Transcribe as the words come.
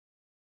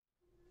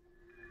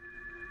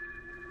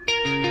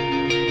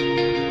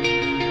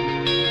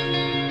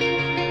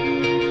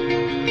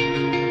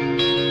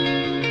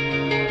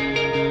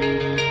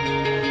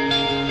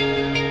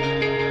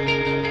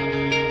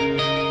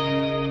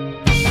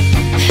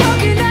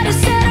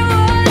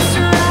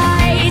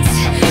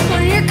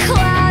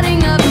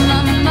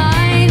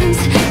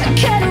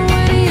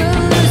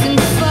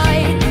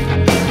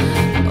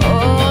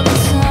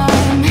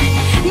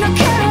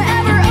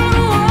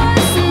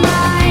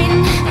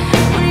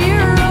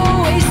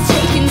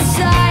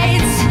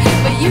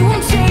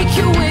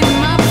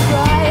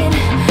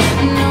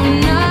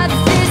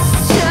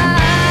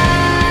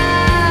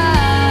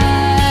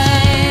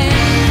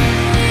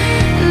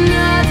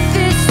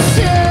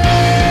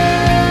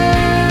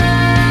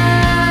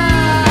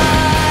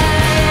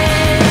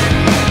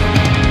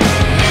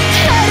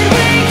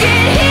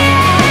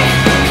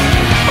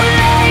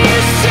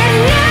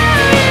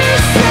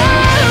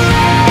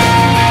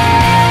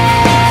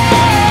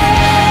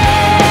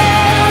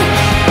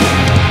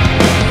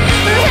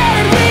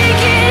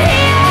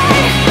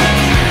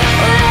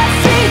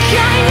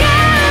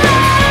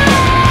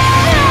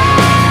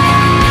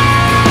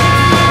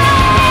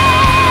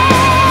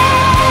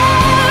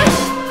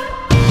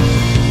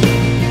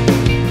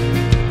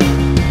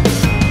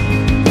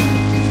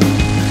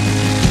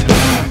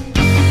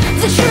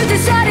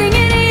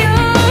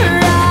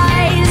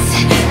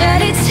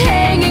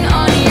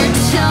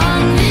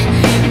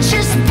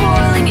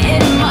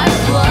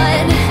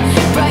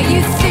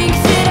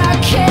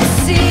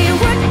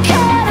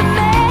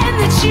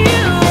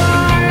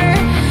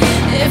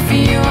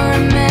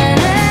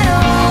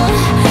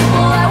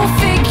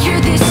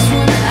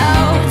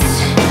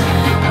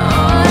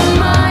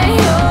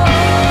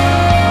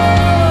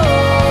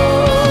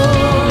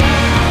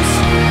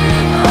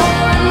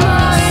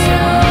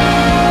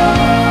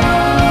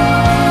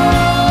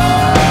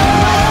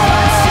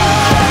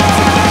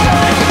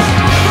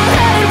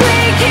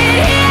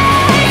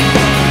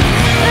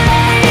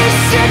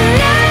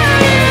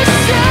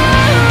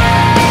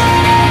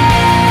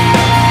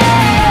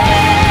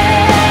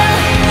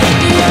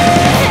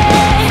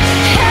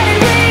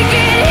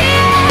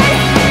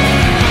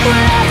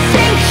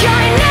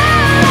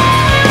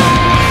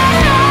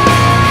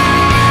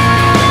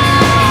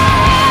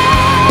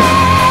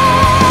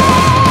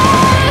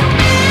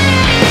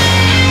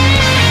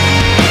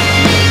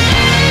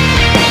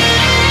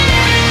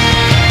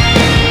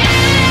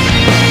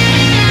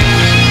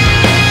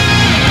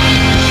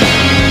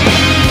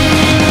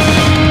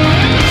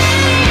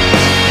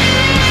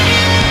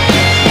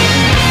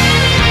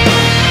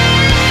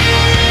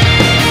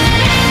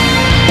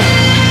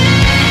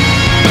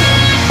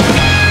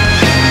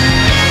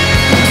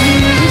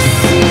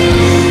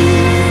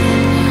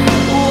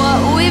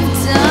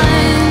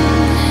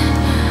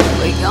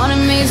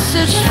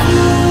such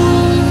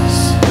fools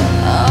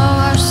of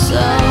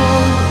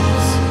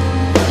ourselves.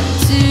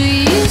 Do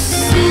you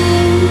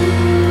see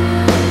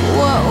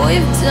what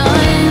we've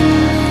done?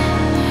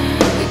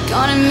 We're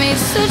gonna make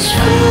such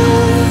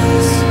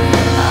fools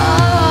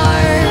of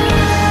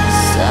ourselves.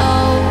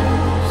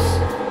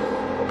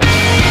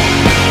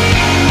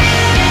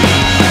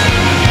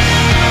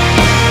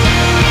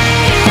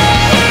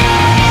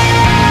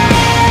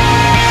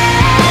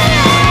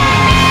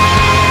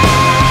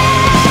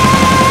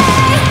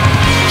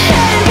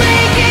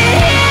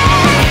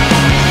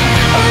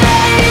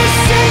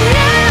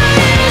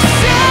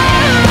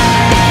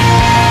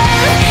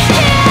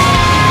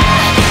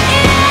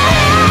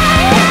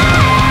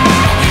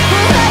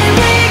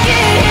 We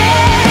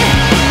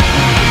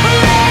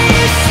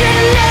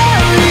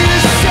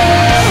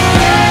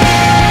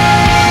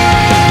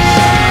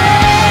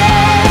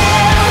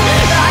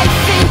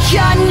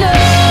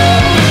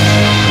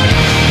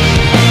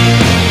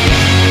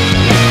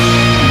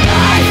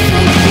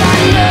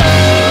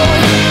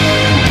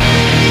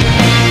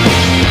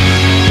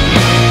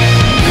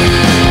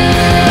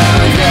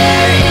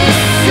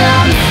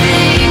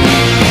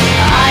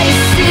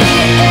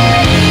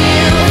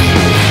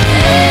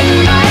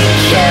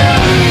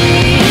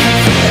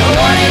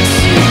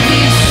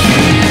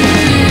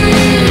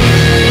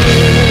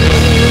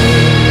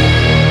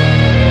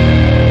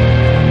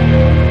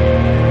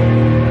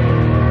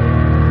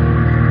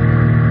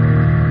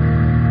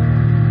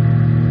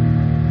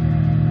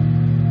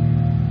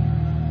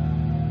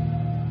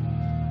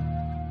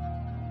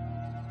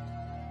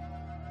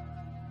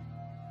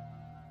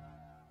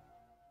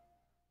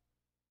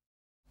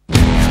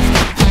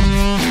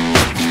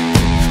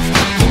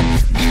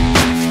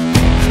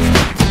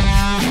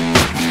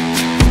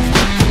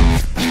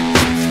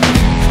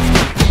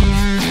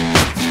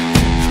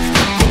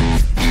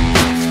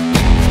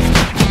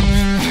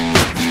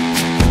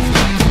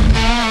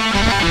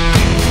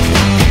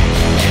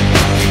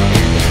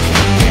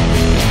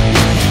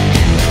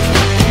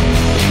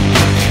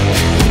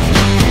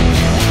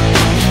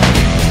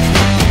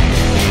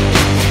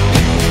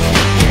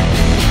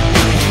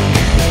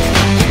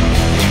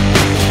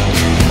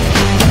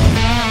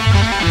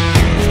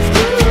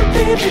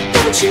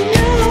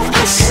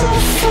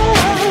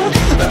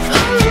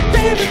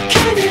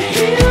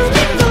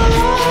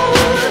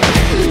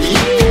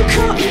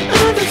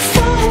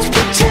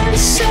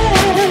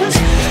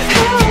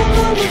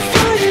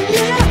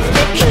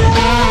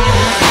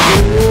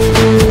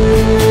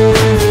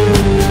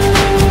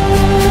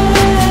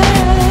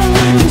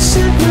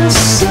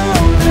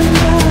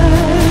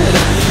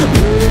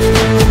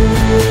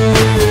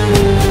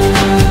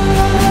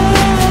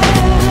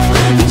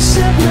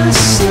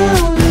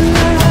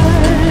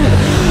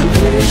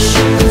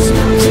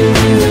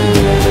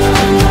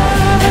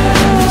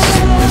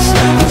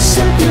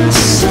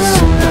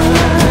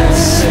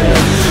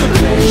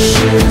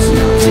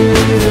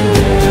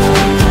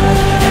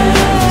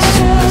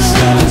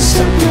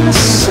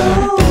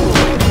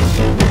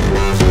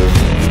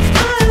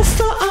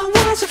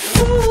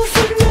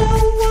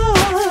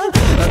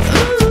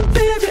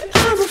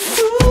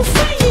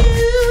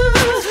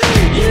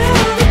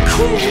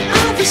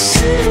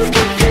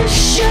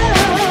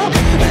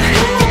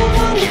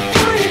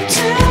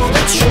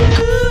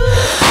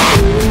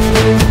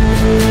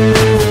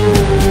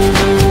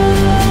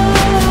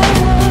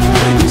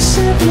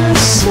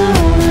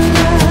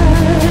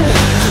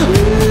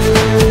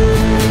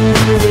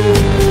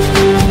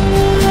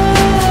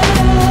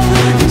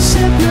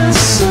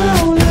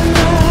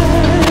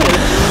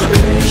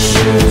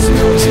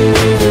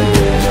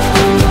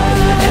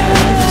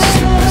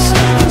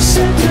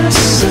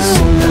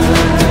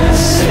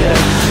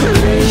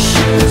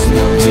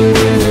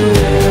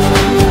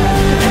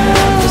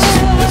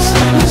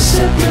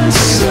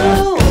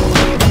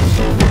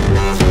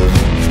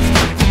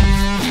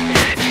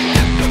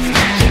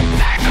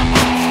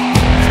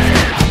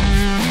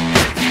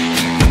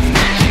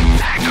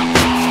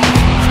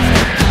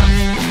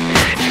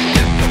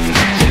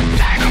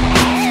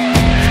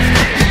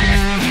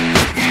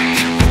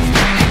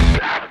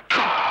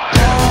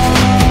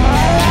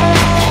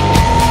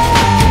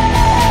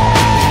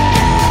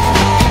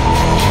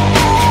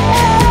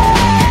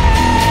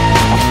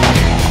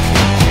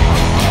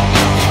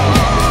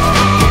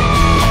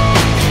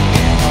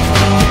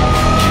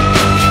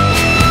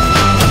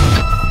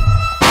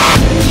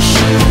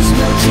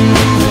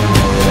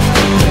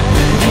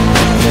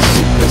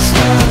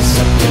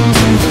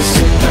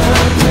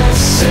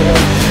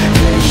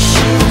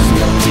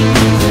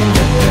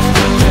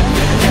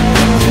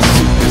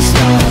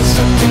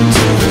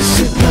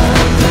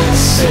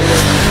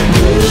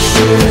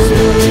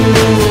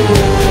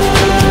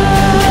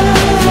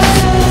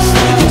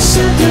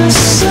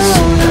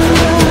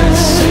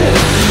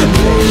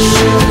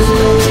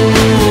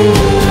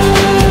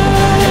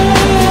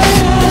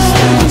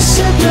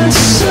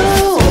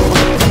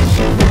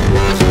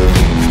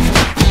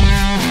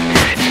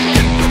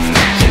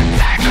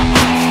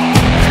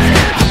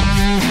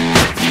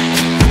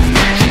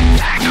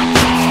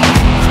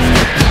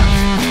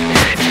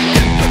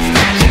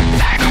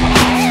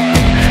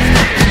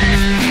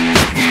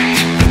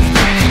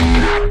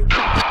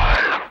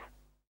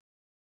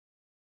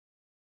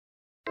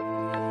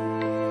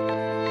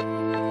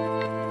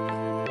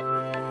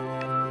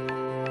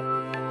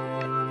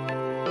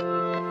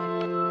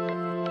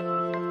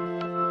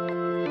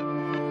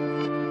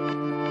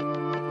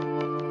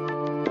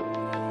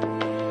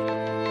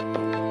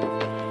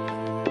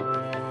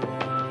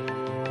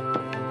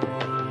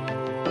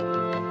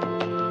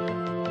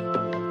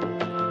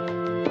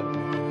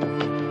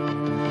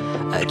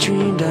I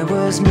dreamed I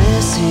was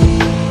missing.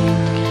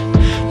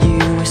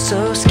 You were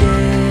so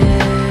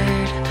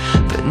scared,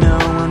 but no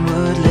one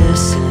would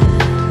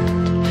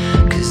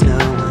listen, 'cause no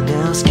one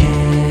else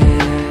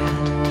cared.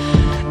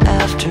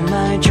 After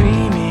my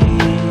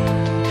dreaming,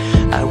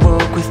 I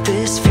woke with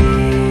this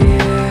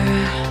fear.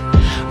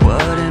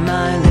 What am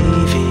I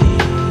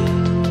leaving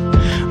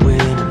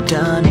when I'm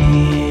done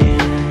here?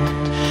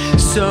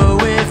 So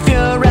if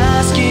you're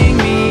asking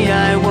me,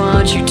 I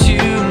want you to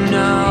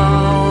know,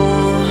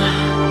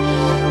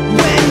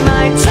 when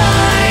my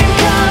time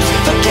comes,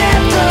 forget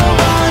the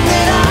wrong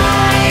that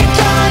I've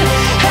done.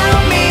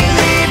 Help me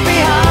leave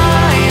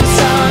behind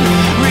some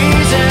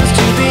reasons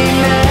to be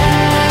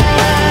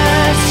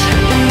missed.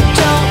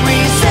 Don't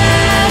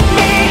resent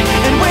me,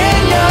 and when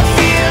you're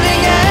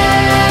feeling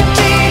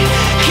empty,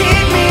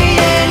 keep me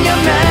in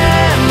your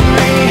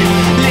memory.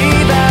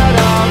 Leave out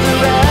all the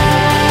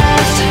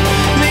rest.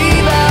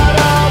 Leave out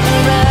all the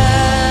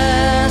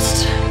rest.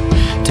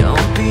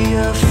 Don't be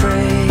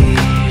afraid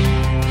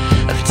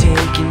of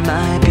taking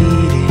my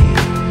beating,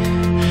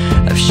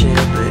 of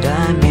shit that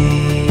I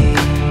made.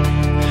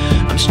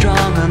 I'm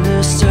strong on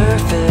the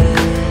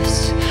surface,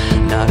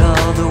 not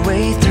all the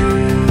way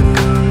through.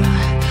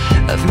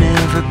 I've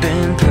never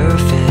been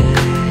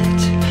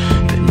perfect,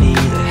 but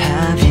neither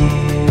have you.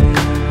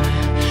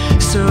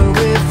 So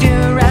if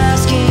you're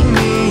asking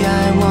me,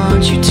 I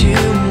want you to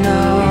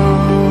know,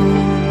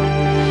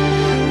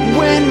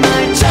 when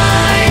my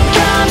time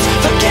comes,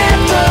 forget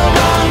the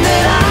wrong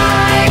that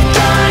I've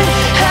done.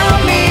 Help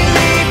me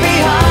leave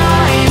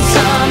behind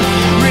some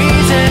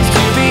reasons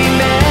to be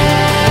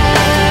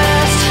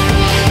missed.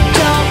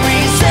 Don't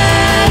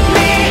resent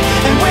me,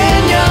 and when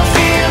you're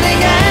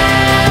feeling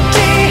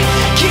empty,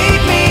 keep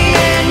me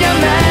in your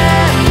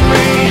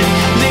memory.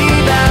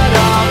 Leave out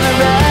all the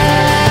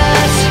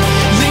rest.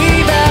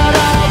 Leave out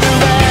all the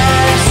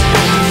rest.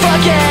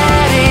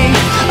 Forgetting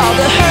all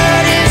the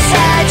hurt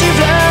inside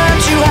you've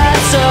learned you had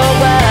so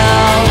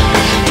well.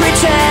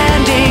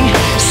 Pretending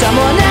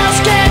someone else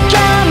can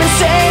come and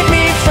save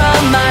me from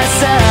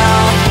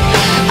myself.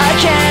 I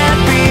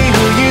can't be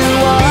who you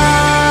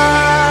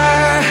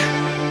are.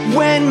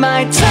 When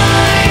my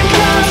time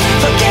comes,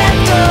 forget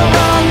the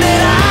wrong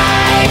that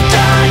I've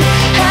done.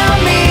 Help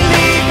me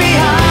leave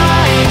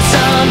behind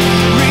some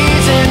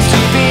reasons to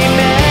be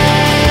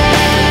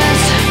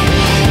missed.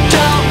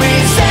 Don't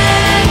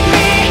resent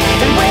me,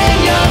 and when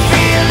you're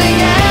feeling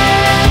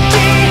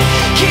empty,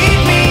 keep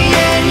me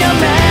in your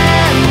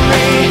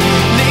memory.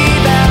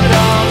 Leave out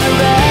all the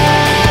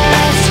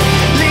rest.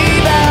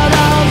 Leave out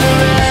all the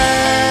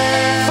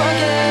rest.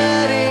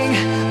 Forgetting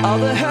all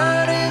the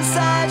hurt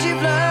inside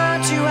you've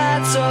learned you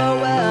had so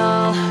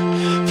well.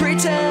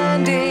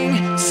 Pretending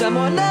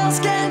someone else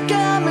can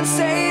come and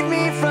save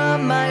me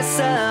from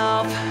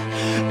myself.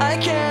 I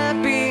can't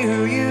be